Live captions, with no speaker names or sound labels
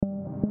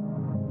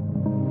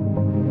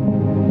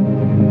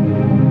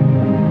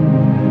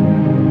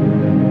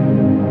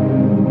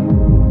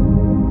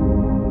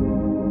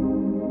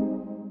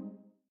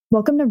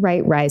Welcome to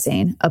Right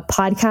Rising, a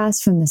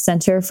podcast from the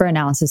Center for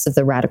Analysis of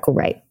the Radical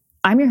Right.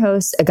 I'm your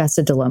host,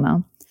 Augusta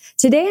Delomo.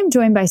 Today, I'm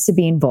joined by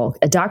Sabine Volk,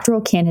 a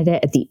doctoral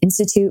candidate at the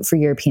Institute for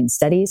European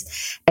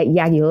Studies at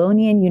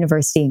Jagiellonian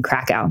University in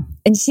Krakow.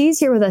 And she's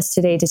here with us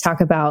today to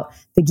talk about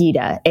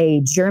Pegida,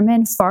 a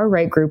German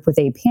far-right group with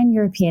a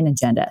pan-European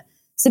agenda.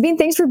 Sabine,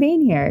 thanks for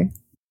being here.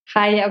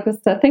 Hi,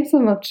 Augusta. Thanks so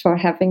much for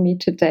having me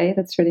today.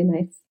 That's really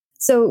nice.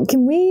 So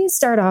can we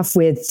start off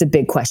with the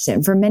big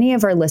question? For many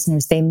of our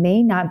listeners, they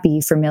may not be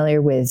familiar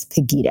with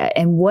Pegida,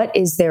 and what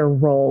is their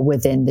role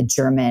within the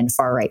German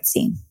far-right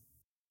scene?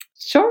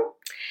 Sure.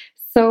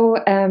 So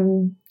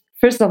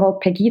first of all,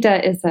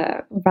 Pegida is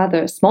a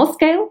rather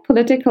small-scale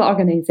political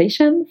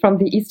organization from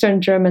the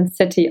Eastern German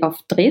city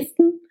of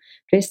Dresden.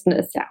 Dresden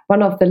is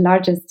one of the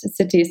largest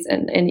cities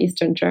in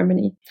Eastern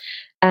Germany.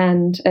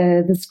 And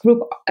this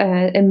group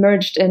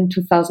emerged in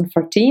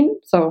 2014,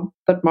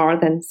 but more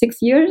than 6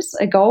 years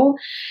ago.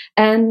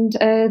 And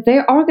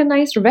they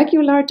organized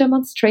regular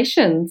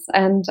demonstrations.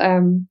 And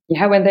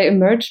when they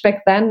emerged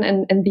back then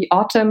in the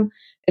autumn,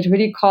 it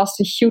really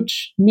caused a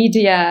huge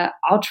media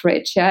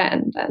outrage,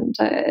 and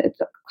it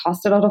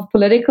caused a lot of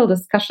political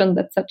discussion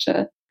that such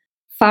a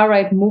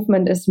far-right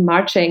movement is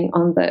marching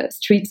on the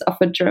streets of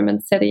a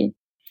German city.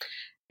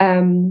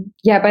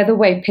 By the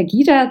way,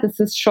 Pegida, this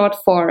is short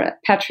for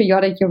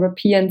Patriotic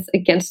Europeans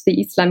Against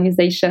the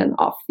Islamization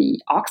of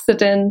the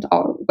Occident,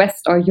 or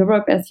West, or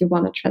Europe, as you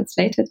want to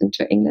translate it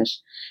into English.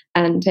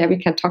 And we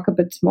can talk a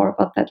bit more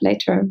about that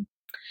later.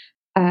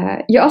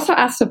 You also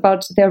asked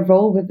about their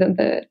role within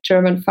the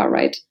German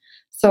far-right.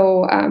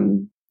 So,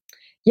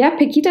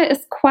 Pegida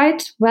is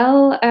quite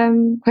well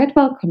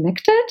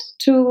connected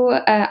to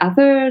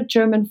other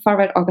German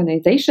far-right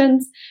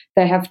organizations.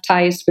 They have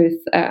ties with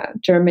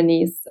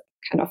Germany's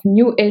kind of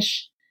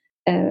new-ish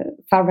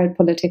far-right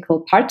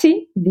political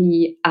party,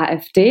 the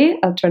AfD,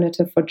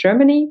 Alternative for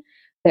Germany.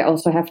 They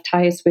also have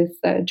ties with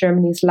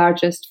Germany's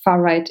largest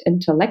far-right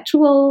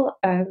intellectual,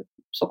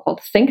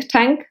 so-called think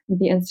tank,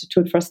 the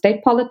Institute for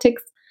State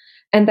Politics.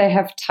 And they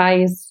have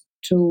ties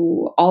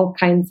to all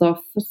kinds of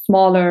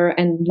smaller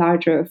and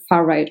larger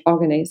far-right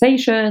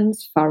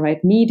organizations,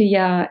 far-right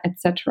media,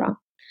 etc.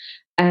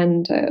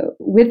 And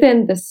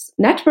within this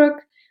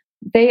network,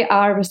 they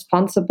are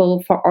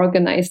responsible for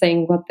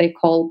organizing what they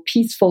call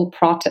peaceful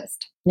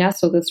protest.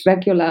 So this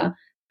regular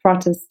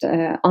protest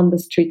on the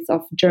streets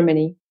of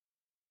Germany.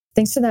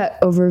 Thanks for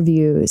that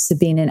overview,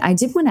 Sabine. And I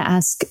did want to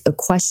ask a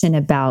question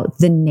about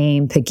the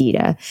name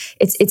Pegida.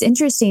 It's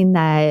interesting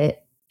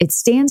that it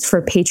stands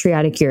for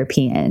Patriotic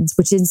Europeans,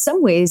 which in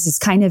some ways is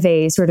kind of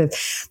a sort of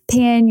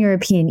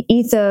pan-European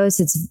ethos.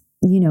 It's,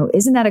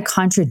 isn't that a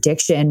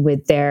contradiction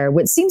with their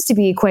what seems to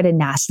be quite a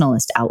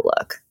nationalist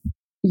outlook?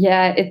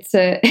 Yeah,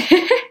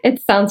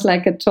 it sounds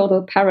like a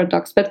total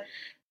paradox, but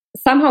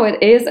somehow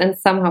it is, and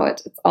somehow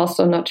it's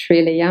also not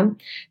really,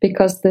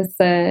 because this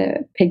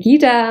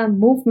Pegida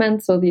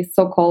movement, so these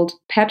so-called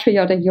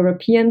Patriotic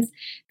Europeans,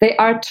 they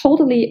are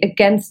totally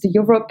against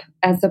Europe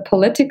as a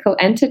political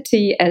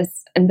entity,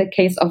 as in the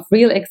case of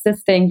real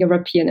existing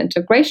European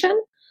integration,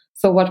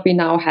 so what we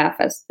now have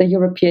as the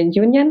European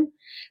Union,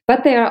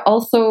 but they are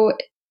also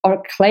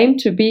or claim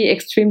to be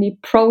extremely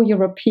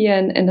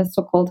pro-European in a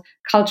so-called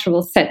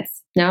cultural sense.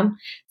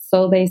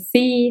 So they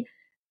see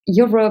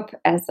Europe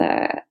as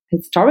a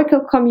historical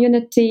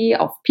community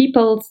of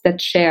peoples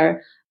that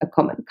share a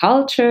common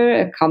culture,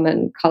 a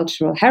common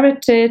cultural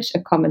heritage, a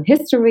common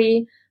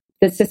history.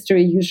 This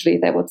history, usually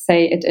they would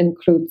say it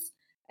includes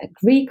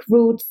Greek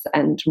roots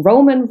and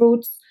Roman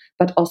roots,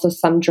 but also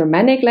some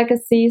Germanic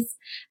legacies.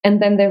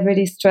 And then they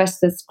really stress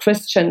this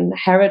Christian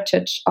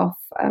heritage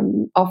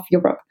of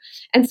Europe.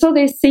 And so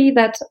they see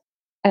that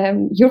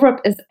Europe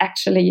is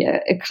actually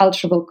a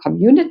cultural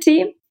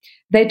community.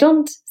 They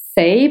don't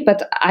say,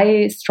 but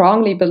I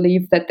strongly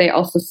believe that they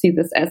also see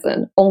this as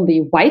an only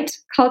white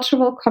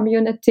cultural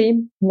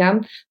community.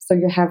 So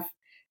you have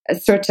a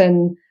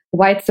certain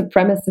white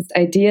supremacist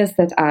ideas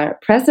that are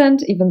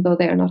present, even though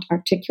they are not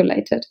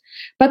articulated.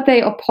 But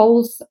they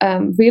oppose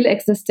real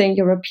existing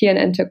European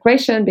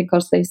integration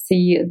because they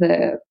see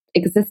the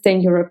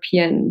existing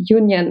European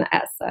Union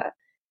as a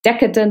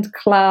decadent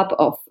club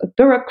of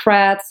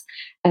bureaucrats.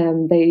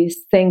 They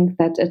think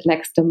that it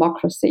lacks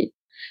democracy.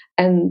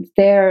 And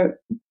their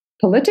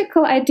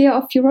political idea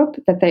of Europe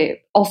that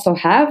they also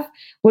have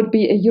would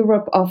be a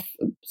Europe of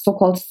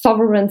so-called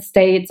sovereign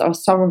states or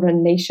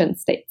sovereign nation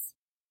states.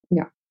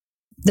 Yeah.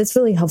 That's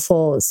really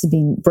helpful,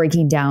 Sabine,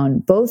 breaking down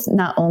both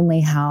not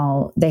only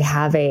how they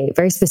have a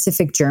very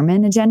specific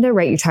German agenda,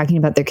 right? You're talking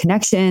about their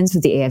connections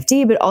with the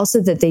AfD, but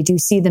also that they do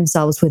see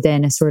themselves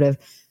within a sort of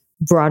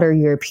broader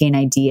European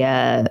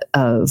idea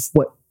of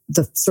what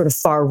the sort of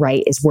far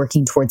right is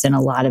working towards in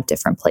a lot of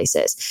different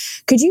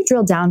places. Could you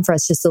drill down for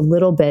us just a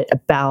little bit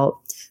about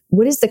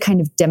what is the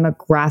kind of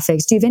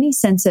demographics? Do you have any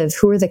sense of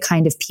who are the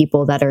kind of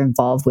people that are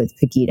involved with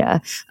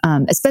Pegida?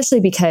 Especially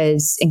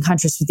because in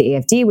contrast with the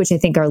AfD, which I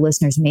think our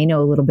listeners may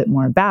know a little bit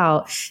more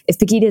about, if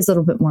Pegida is a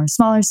little bit more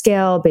smaller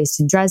scale, based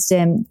in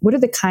Dresden, what are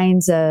the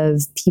kinds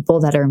of people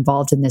that are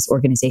involved in this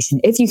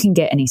organization, if you can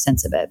get any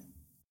sense of it?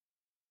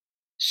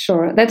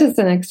 Sure, that is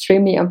an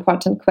extremely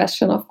important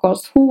question, of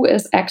course. Who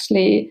is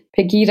actually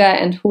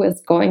Pegida and who is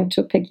going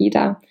to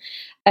Pegida?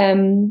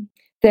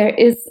 There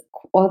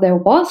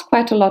was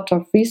quite a lot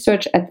of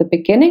research at the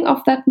beginning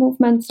of that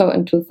movement. So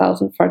in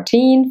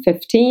 2014,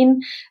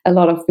 15, a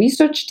lot of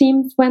research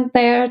teams went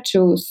there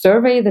to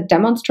survey the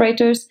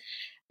demonstrators.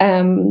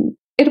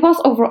 It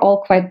was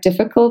overall quite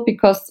difficult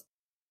because,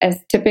 as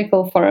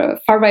typical for a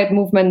far-right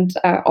movement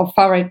or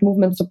far-right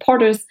movement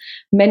supporters,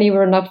 many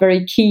were not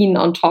very keen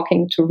on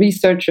talking to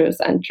researchers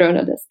and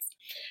journalists.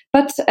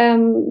 But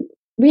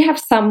we have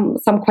some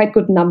quite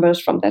good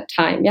numbers from that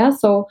time. Yeah,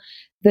 so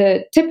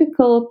the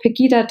typical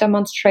Pegida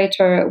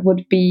demonstrator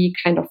would be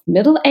kind of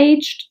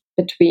middle-aged,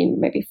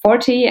 between maybe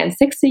 40 and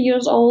 60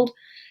 years old.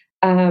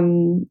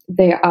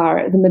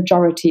 The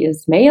majority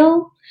is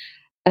male.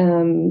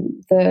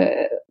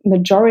 The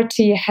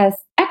majority has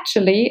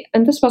actually,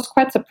 and this was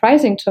quite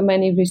surprising to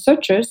many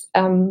researchers,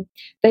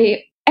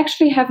 they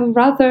actually have a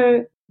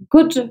rather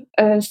good,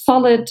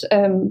 solid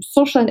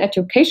social and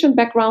education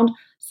background.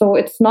 So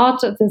it's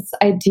not this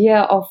idea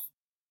of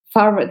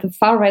the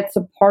far-right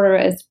supporter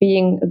as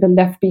being the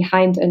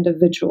left-behind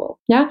individual.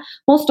 Yeah,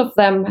 most of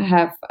them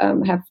have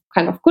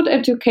kind of good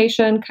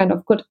education, kind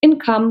of good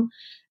income,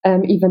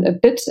 even a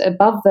bit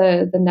above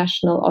the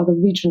national or the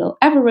regional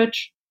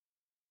average.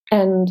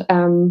 And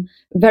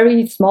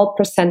very small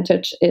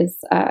percentage is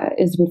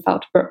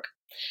without work.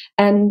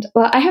 And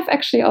well, I have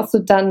actually also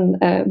done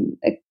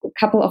a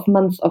couple of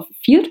months of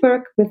field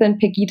work within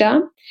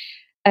Pegida.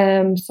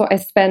 So I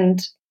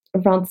spent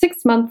around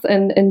 6 months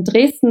in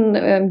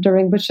Dresden,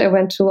 during which I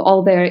went to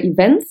all their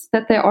events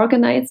that they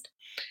organized.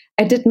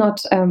 I did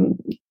not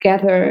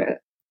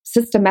gather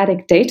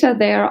systematic data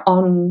there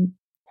on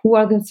who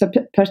are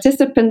the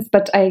participants,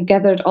 but I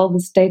gathered all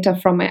this data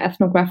from my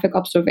ethnographic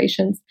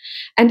observations.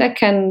 And I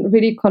can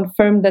really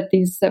confirm that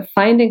these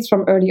findings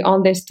from early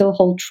on, they still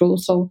hold true.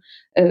 So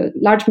a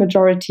large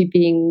majority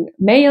being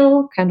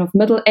male, kind of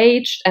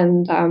middle-aged.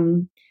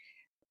 And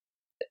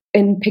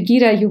in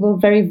Pegida, you will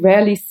very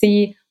rarely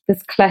see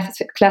this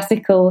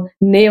classical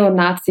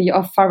neo-Nazi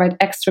or far-right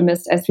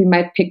extremist as we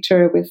might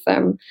picture with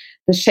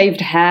the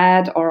shaved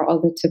head or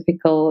the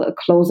typical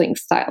clothing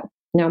style.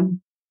 Yeah.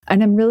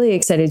 And I'm really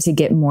excited to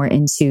get more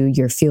into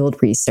your field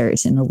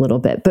research in a little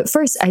bit. But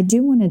first, I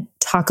do want to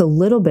talk a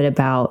little bit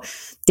about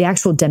the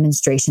actual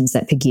demonstrations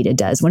that Pegida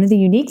does. One of the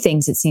unique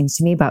things, it seems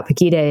to me, about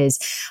Pegida is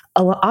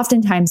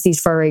oftentimes these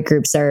far-right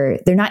groups they're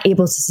not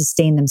able to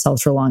sustain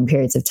themselves for long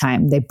periods of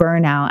time. They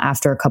burn out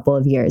after a couple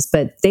of years,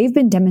 but they've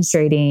been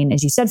demonstrating,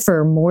 as you said,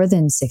 for more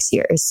than 6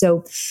 years.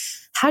 So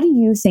how do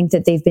you think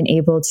that they've been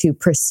able to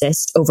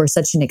persist over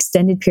such an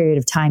extended period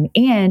of time?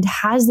 And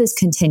has this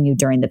continued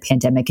during the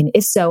pandemic? And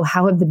if so,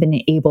 how have they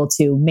been able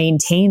to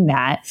maintain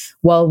that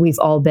while we've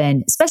all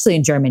been, especially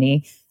in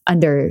Germany,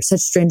 under such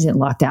stringent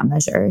lockdown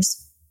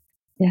measures?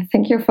 Yeah,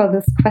 thank you for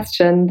this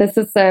question. This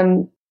is,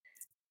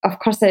 of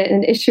course,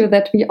 an issue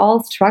that we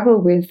all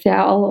struggle with.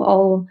 Yeah,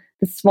 all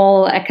the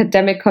small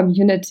academic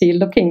community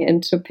looking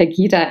into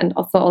Pegida, and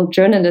also all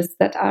journalists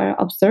that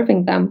are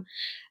observing them.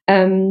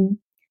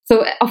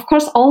 So, of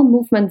course, all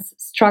movements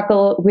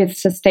struggle with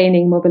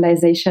sustaining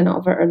mobilization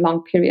over a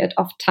long period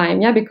of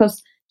time,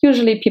 because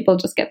usually people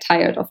just get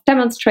tired of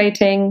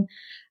demonstrating.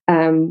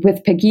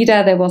 With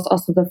Pegida, there was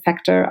also the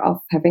factor of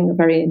having a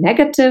very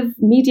negative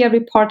media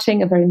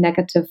reporting, a very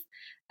negative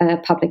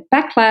public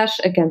backlash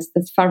against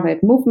this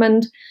far-right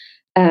movement.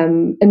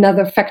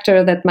 Another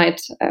factor that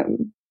might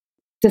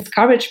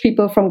discourage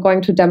people from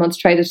going to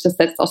demonstrate is just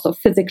that it's also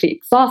physically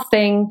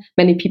exhausting.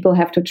 Many people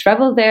have to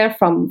travel there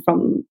from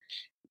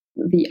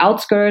the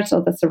outskirts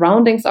or the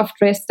surroundings of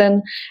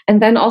Dresden.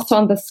 And then also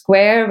on the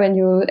square, when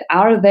you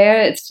are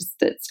there, it's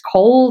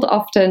cold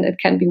often, it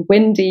can be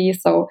windy,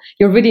 so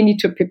you really need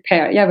to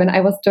prepare. Yeah, when I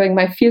was doing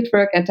my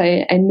fieldwork and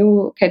I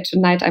knew, okay,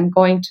 tonight I'm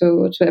going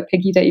to a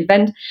Pegida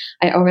event,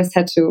 I always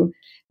had to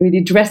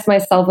really dress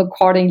myself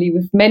accordingly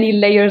with many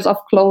layers of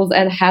clothes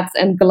and hats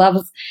and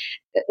gloves,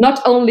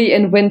 not only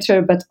in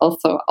winter, but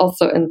also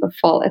in the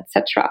fall,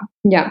 etc.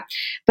 Yeah,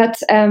 but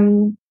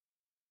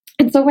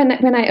and so when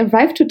I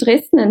arrived to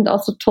Dresden and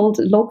also told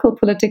local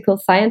political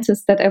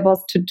scientists that I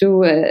was to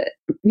do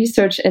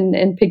research in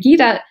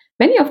Pegida,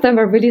 many of them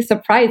were really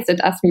surprised and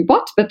asked me,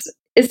 "What? But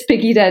is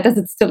Pegida? Does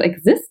it still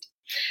exist?"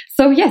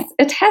 So yes,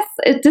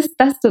 this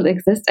does still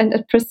exist, and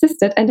it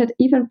persisted, and it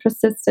even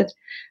persisted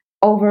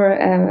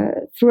over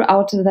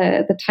throughout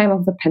the time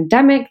of the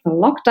pandemic, the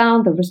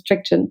lockdown, the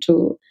restriction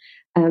to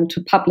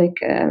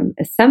public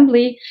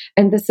assembly,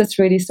 and this is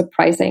really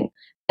surprising.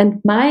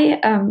 And my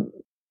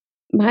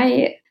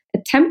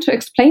attempt to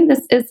explain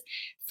this is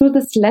through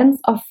this lens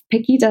of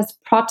Pegida's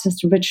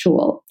protest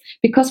ritual.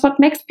 Because what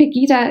makes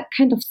Pegida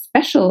kind of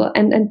special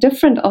and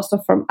different also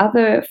from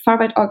other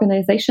far-right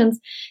organizations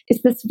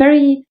is this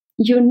very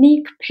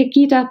unique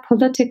Pegida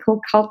political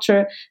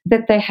culture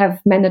that they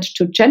have managed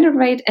to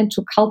generate and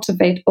to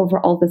cultivate over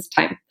all this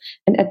time.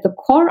 And at the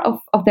core of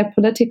their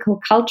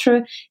political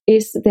culture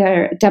is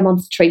their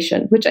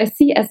demonstration, which I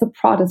see as a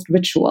protest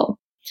ritual.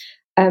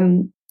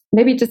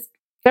 Maybe just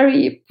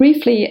very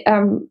briefly,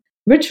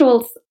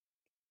 rituals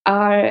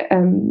are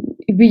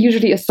we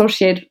usually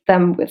associate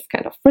them with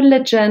kind of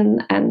religion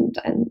and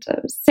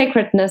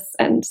sacredness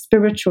and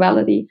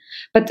spirituality,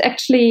 but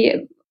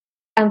actually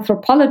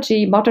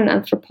anthropology, modern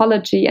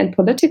anthropology and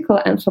political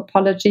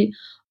anthropology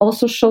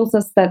also shows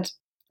us that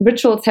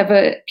rituals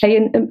play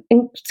an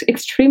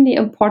extremely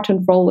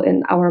important role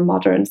in our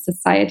modern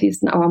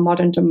societies and our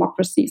modern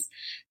democracies,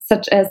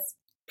 such as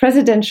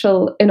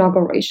presidential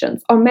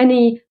inaugurations or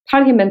many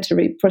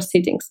parliamentary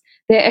proceedings.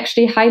 They're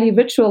actually highly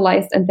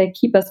ritualized and they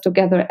keep us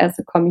together as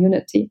a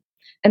community.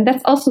 And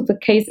that's also the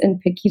case in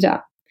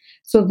Pegida.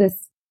 So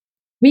this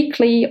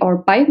weekly or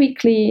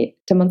bi-weekly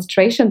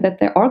demonstration that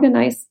they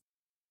organize,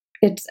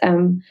 it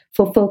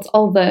fulfills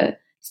all the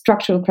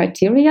structural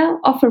criteria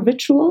of a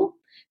ritual,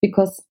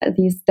 because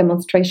these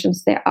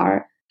demonstrations, they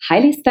are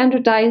highly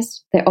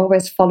standardized. They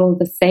always follow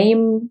the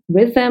same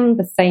rhythm,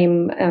 the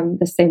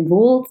same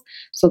rules.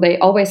 So they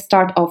always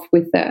start off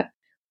with the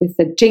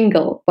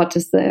jingle,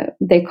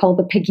 they call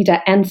the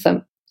Pegida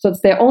anthem. So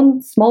it's their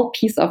own small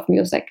piece of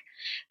music.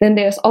 Then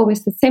there's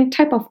always the same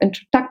type of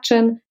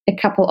introduction, a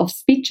couple of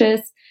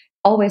speeches,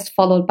 always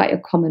followed by a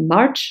common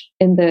march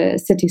in the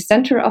city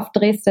center of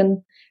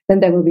Dresden. Then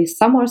there will be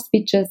some more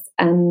speeches,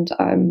 and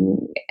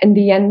in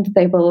the end,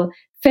 they will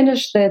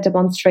finish the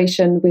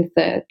demonstration with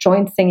the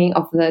joint singing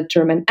of the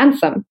German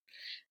anthem.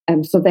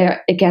 So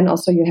there again,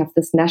 also you have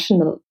this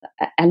national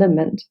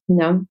element,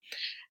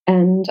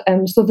 and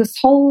so this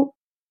whole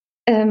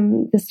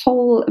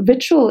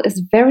ritual is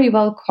very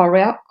well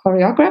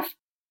choreographed.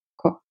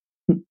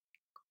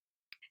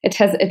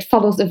 It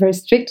follows a very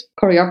strict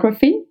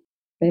choreography,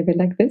 maybe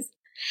like this,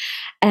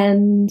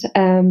 and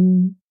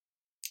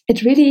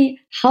it really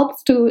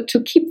helps to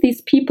keep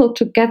these people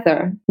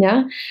together.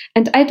 Yeah,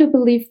 and I do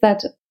believe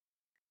that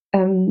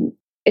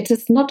it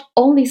is not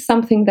only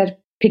something that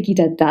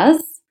Pegida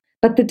does,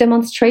 but the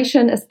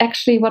demonstration is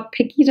actually what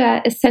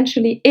Pegida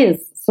essentially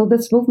is. So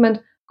this movement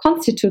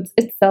constitutes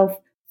itself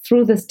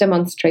through this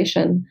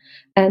demonstration.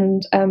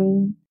 And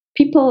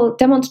people,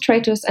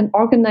 demonstrators and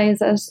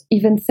organizers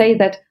even say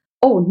that,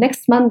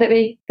 next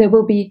Monday there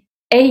will be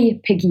a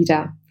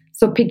Pegida.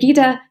 So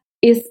Pegida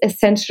is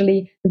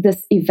essentially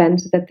this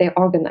event that they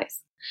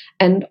organize.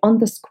 And on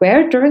the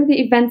square during the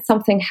event,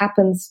 something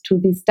happens to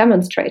these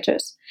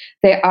demonstrators.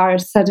 They are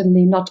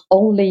suddenly not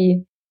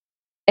only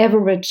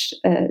average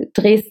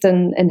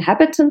Dresden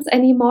inhabitants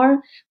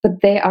anymore, but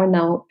they are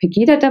now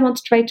Pegida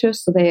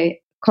demonstrators. So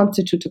they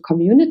constitute a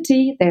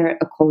community. They're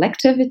a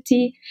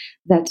collectivity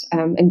that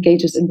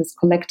engages in this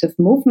collective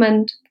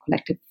movement,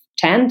 collective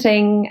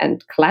chanting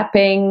and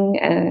clapping,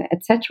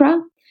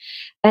 etc.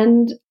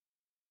 And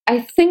I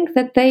think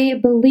that they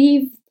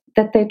believe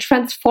that they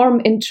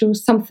transform into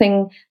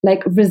something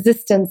like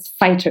resistance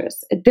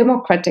fighters,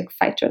 democratic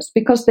fighters,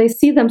 because they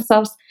see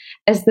themselves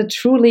as the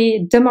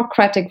truly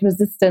democratic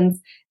resistance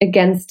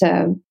against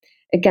a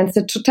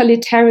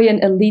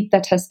totalitarian elite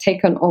that has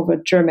taken over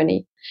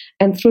Germany.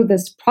 And through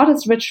this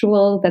protest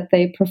ritual that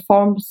they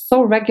perform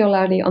so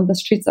regularly on the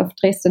streets of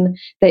Dresden,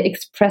 they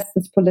express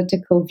this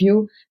political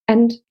view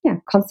and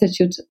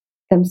constitute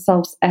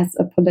themselves as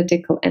a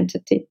political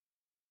entity.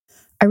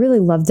 I really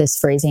love this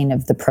phrasing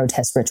of the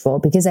protest ritual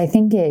because I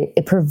think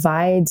it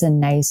provides a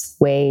nice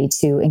way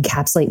to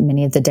encapsulate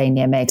many of the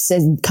dynamics,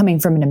 and coming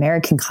from an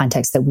American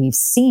context, that we've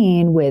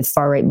seen with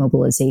far-right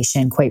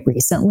mobilization quite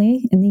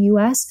recently in the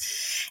US.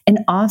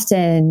 And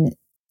often,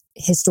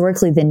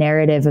 historically, the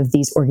narrative of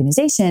these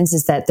organizations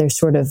is that they're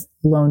sort of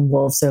lone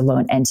wolves or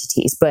lone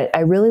entities. But I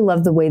really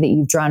love the way that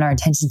you've drawn our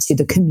attention to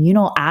the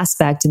communal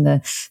aspect and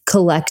the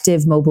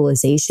collective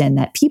mobilization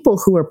that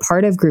people who are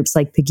part of groups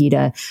like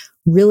Pegida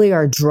really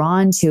are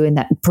drawn to, and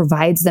that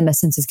provides them a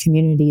sense of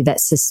community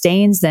that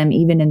sustains them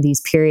even in these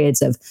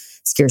periods of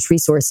scarce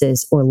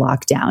resources or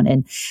lockdown.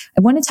 And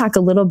I want to talk a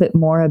little bit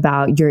more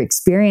about your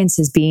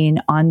experiences being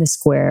on the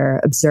square,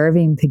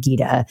 observing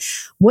Pegida.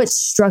 What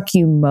struck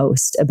you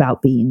most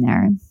about being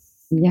there?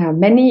 Yeah,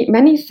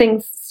 many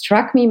things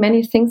struck me,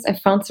 many things I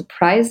found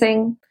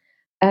surprising.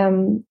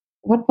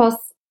 What was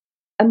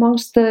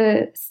amongst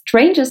the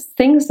strangest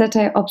things that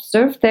I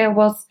observed there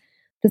was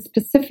the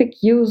specific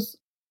use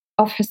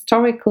of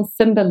historical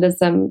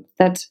symbolism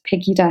that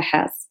Pegida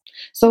has.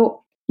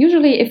 So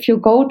usually if you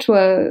go to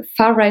a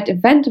far-right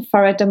event, a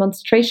far-right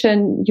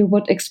demonstration, you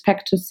would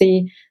expect to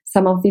see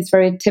some of these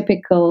very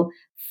typical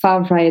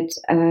far-right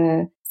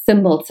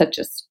symbols such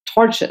as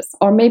torches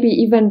or maybe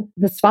even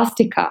the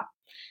swastika.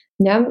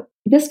 Yeah,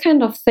 this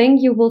kind of thing,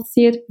 you will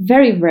see it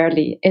very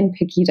rarely in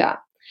Pegida.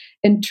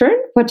 In turn,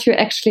 what you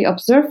actually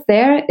observe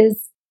there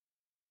is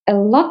a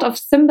lot of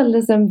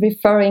symbolism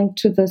referring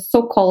to the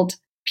so-called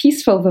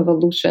peaceful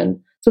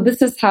revolution. So this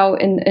is how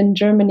in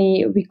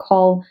Germany we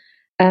call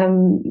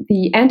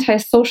the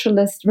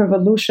anti-socialist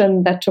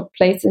revolution that took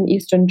place in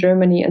Eastern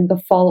Germany in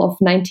the fall of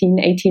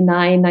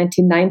 1989,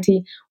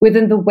 1990,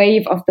 within the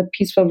wave of the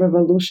peaceful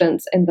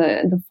revolutions in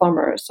the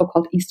former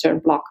so-called Eastern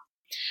Bloc.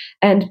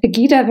 And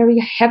Pegida very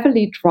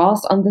heavily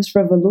draws on this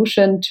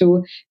revolution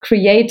to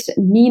create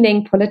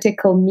meaning,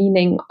 political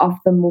meaning of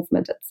the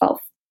movement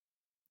itself.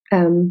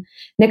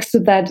 Next to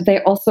that,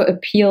 they also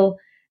appeal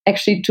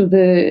actually to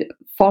the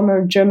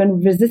former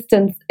German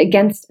resistance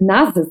against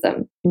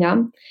Nazism.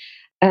 Yeah.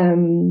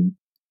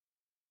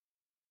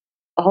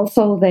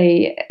 Also,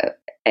 they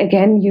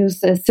again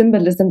use a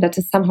symbolism that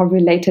is somehow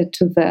related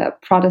to the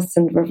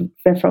Protestant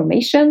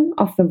Reformation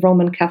of the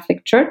Roman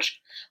Catholic Church,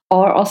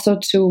 or also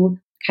to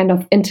kind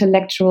of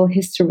intellectual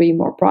history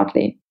more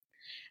broadly.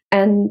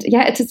 And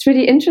yeah, it is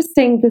really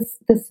interesting,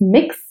 this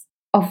mix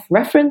of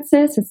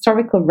references,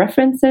 historical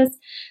references,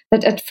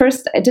 that at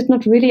first I did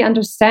not really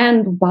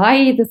understand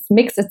why this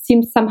mix. It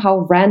seems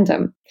somehow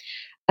random.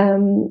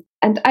 And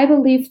I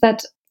believe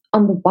that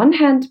on the one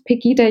hand,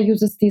 Pegida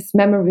uses these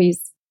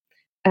memories,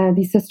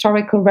 these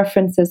historical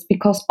references,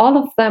 because all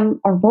of them,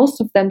 or most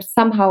of them,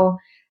 somehow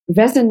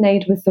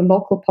resonate with the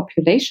local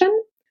population.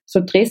 So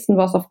Dresden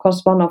was, of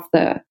course, one of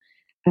the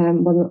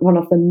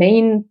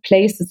main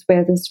places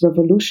where this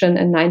revolution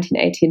in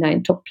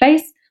 1989 took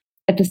place.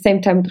 At the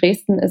same time,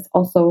 Dresden is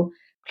also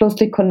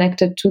closely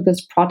connected to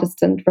this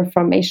Protestant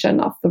Reformation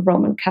of the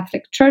Roman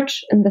Catholic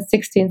Church in the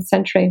 16th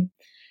century.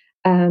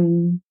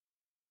 So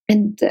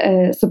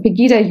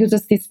Pegida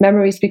uses these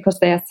memories because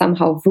they are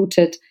somehow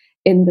rooted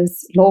in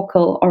this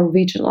local or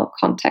regional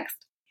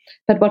context.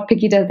 But what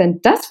Pegida then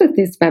does with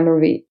this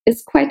memory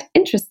is quite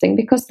interesting,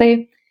 because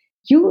they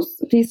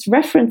use these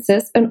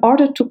references in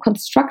order to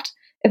construct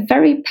a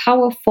very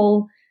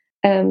powerful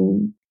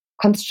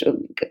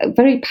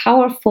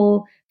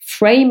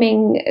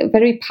framing, a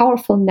very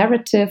powerful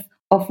narrative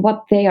of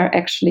what they are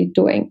actually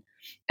doing.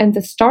 And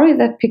the story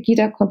that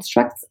Pegida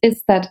constructs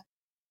is that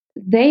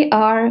they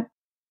are,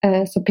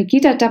 so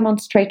Pegida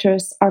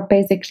demonstrators are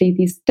basically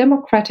these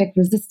democratic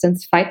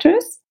resistance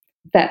fighters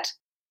that,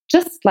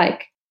 just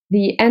like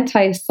the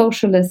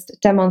anti-socialist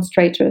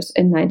demonstrators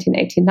in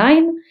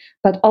 1989,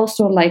 but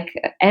also like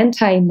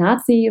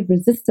anti-Nazi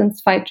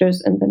resistance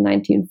fighters in the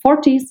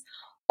 1940s,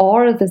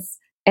 or this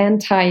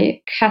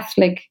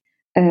anti-Catholic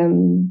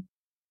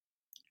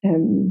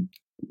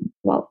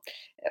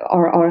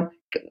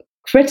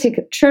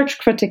church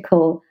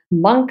critical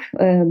monk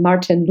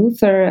Martin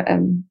Luther,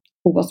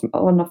 who was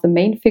one of the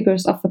main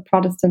figures of the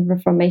Protestant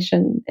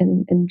Reformation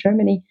in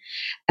Germany.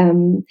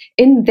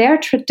 In their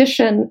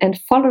tradition and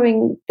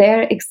following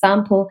their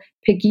example,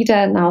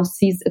 Pegida now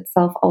sees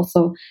itself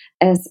also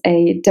as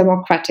a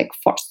democratic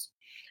force.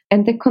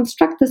 And they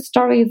construct the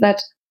story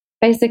that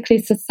basically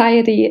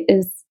society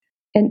is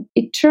an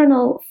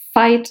eternal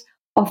fight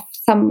of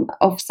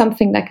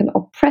something like an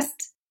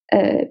oppressed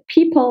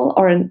people,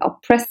 or an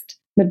oppressed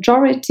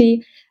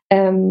majority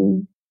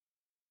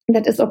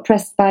that is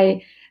oppressed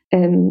by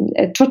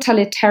a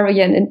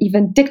totalitarian and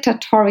even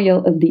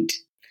dictatorial elite.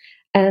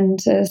 And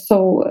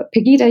so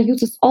Pegida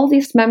uses all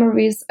these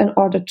memories in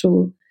order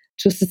to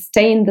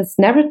sustain this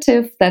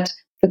narrative that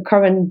the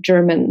current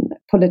German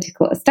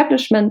political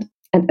establishment,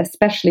 and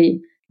especially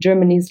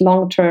Germany's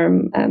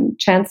long-term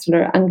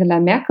Chancellor Angela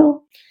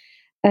Merkel,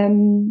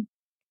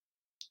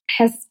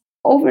 has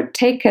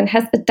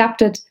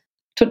adapted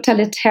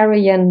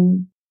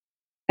totalitarian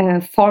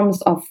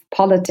forms of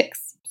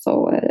politics.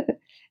 So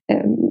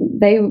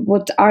they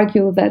would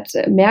argue that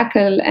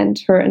Merkel and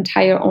her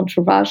entire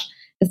entourage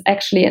is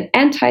actually an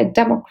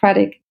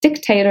anti-democratic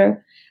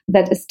dictator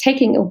that is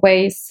taking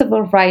away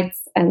civil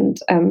rights and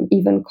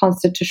even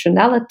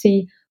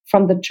constitutionality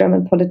from the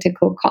German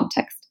political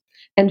context.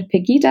 And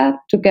Pegida,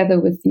 together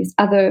with these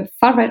other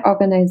far-right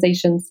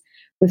organizations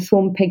with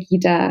whom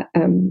Pegida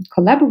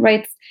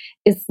collaborates,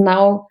 is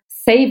now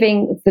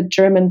saving the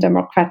German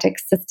democratic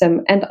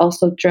system and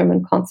also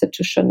German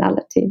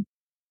constitutionality.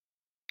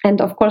 And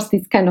of course,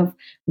 these kind of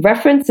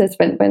references,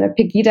 when a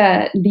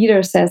Pegida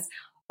leader says,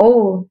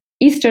 oh,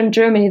 Eastern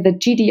Germany, the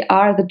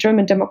GDR, the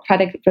German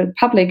Democratic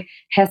Republic,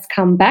 has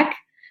come back,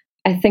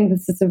 I think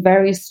this is a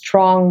very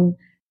strong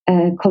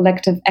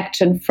collective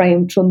action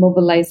frame to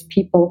mobilize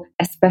people,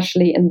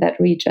 especially in that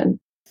region.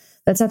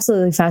 That's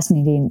absolutely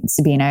fascinating,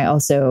 Sabine. I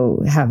also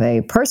have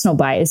a personal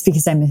bias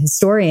because I'm a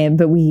historian,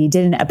 but we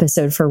did an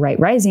episode for Right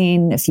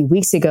Rising a few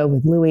weeks ago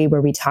with Louis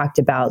where we talked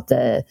about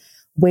the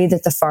way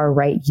that the far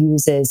right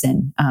uses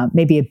and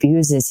maybe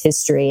abuses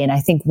history. And I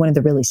think one of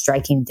the really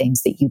striking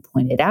things that you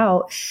pointed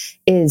out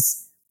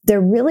is they're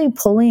really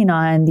pulling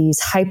on these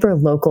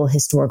hyper-local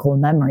historical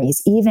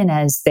memories, even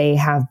as they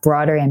have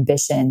broader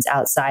ambitions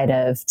outside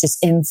of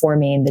just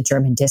informing the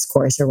German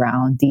discourse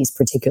around these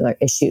particular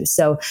issues.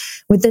 So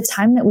with the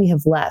time that we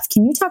have left,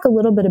 can you talk a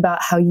little bit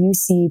about how you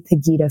see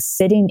Pegida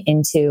fitting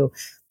into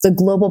the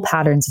global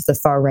patterns of the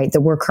far right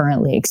that we're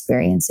currently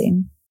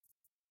experiencing?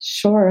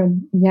 Sure,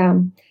 yeah.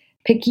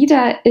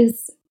 Pegida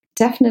is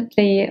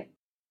definitely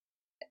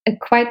a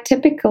quite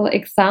typical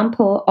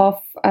example of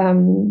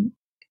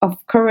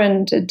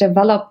current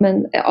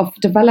developments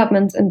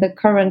in the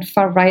current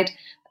far right,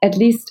 at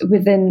least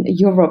within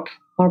Europe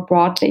more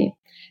broadly.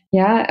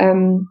 Yeah,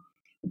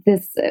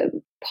 this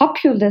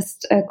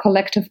populist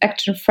collective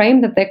action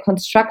frame that they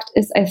construct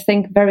is, I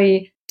think,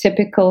 very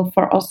typical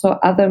for also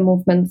other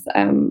movements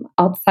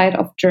outside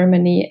of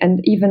Germany and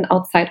even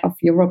outside of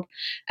Europe.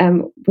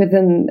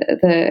 Within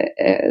the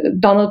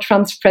Donald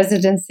Trump's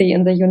presidency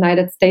in the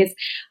United States,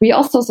 we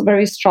also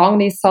very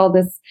strongly saw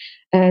this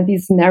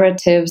these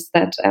narratives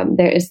that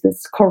there is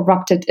this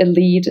corrupted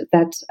elite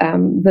that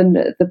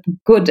the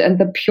good and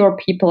the pure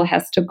people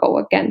has to go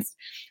against.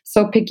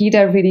 So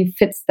Pegida really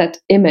fits that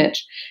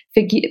image.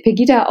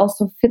 Pegida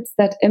also fits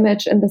that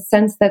image in the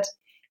sense that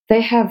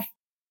they have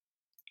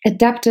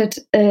adapted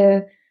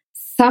a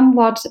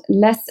somewhat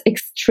less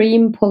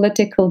extreme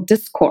political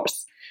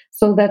discourse,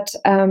 so that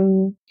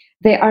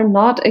they are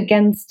not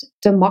against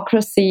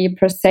democracy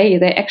per se.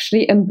 They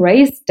actually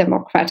embrace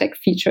democratic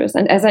features.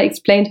 And as I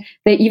explained,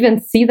 they even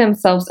see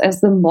themselves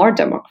as the more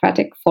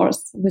democratic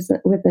force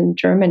within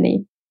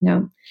Germany.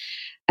 Yeah.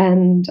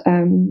 And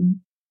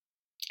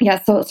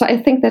so I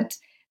think that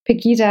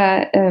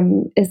Pegida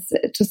is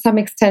to some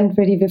extent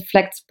really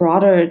reflects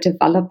broader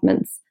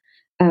developments.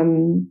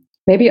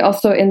 Maybe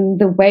also in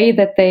the way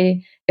that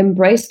they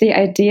embrace the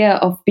idea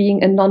of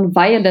being a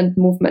non-violent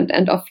movement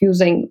and of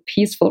using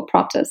peaceful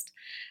protest.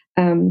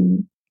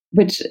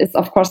 Which is,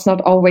 of course,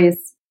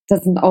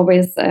 doesn't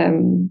always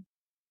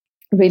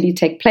really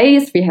take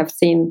place. We have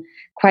seen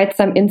quite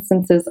some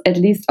instances, at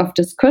least, of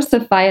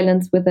discursive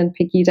violence within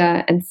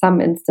Pegida, and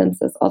some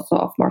instances also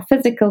of more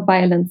physical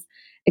violence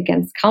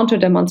against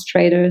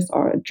counter-demonstrators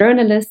or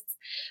journalists.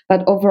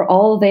 But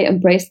overall, they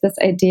embrace this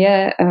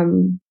idea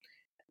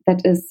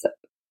that is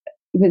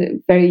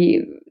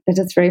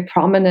very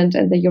prominent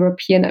in the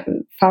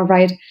European far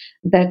right,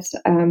 that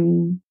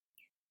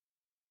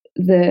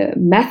the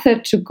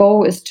method to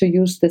go is to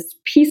use this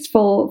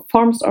peaceful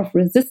forms of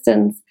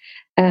resistance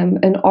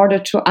in order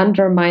to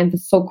undermine the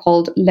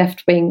so-called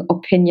left-wing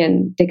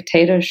opinion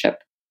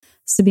dictatorship.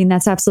 Sabine,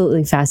 that's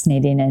absolutely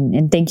fascinating.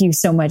 And thank you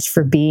so much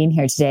for being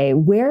here today.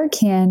 Where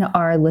can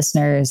our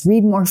listeners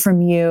read more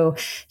from you,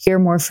 hear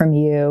more from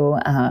you?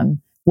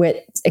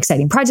 What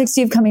exciting projects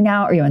do you have coming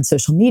out? Are you on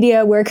social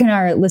media? Where can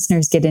our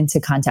listeners get into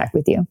contact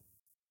with you?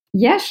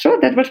 Yeah, sure.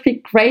 That would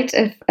be great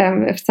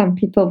if some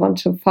people want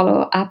to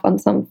follow up on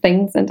some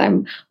things. And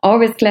I'm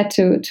always glad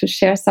to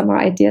share some more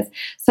ideas.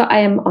 So I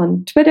am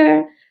on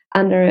Twitter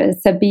under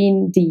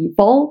Sabine D.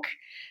 Volk.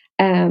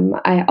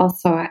 I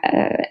also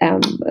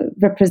am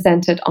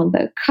represented on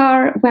the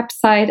CAR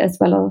website as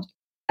well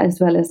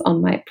as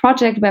on my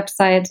project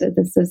website.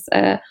 This is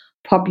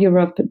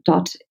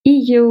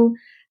popeurope.eu.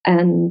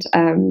 And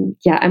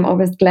I'm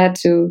always glad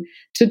to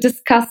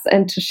discuss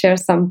and to share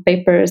some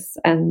papers,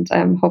 and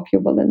hope you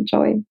will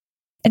enjoy.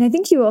 And I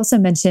think you also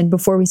mentioned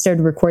before we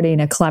started recording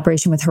a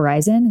collaboration with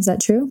Horizon. Is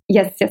that true?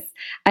 Yes.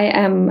 I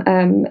am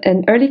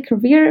an early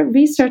career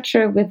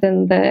researcher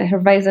within the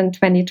Horizon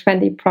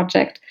 2020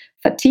 project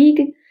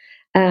Fatigue.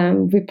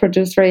 We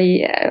produce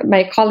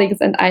my colleagues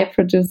and I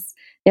produce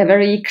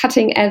very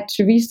cutting-edge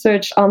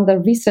research on the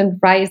recent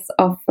rise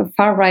of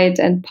far-right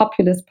and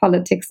populist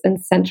politics in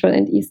Central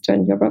and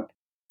Eastern Europe.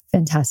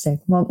 Fantastic.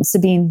 Well,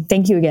 Sabine,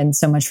 thank you again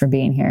so much for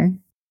being here.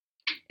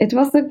 It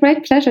was a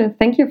great pleasure.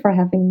 Thank you for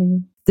having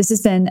me. This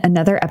has been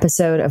another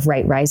episode of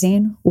Right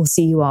Rising. We'll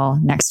see you all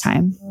next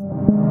time.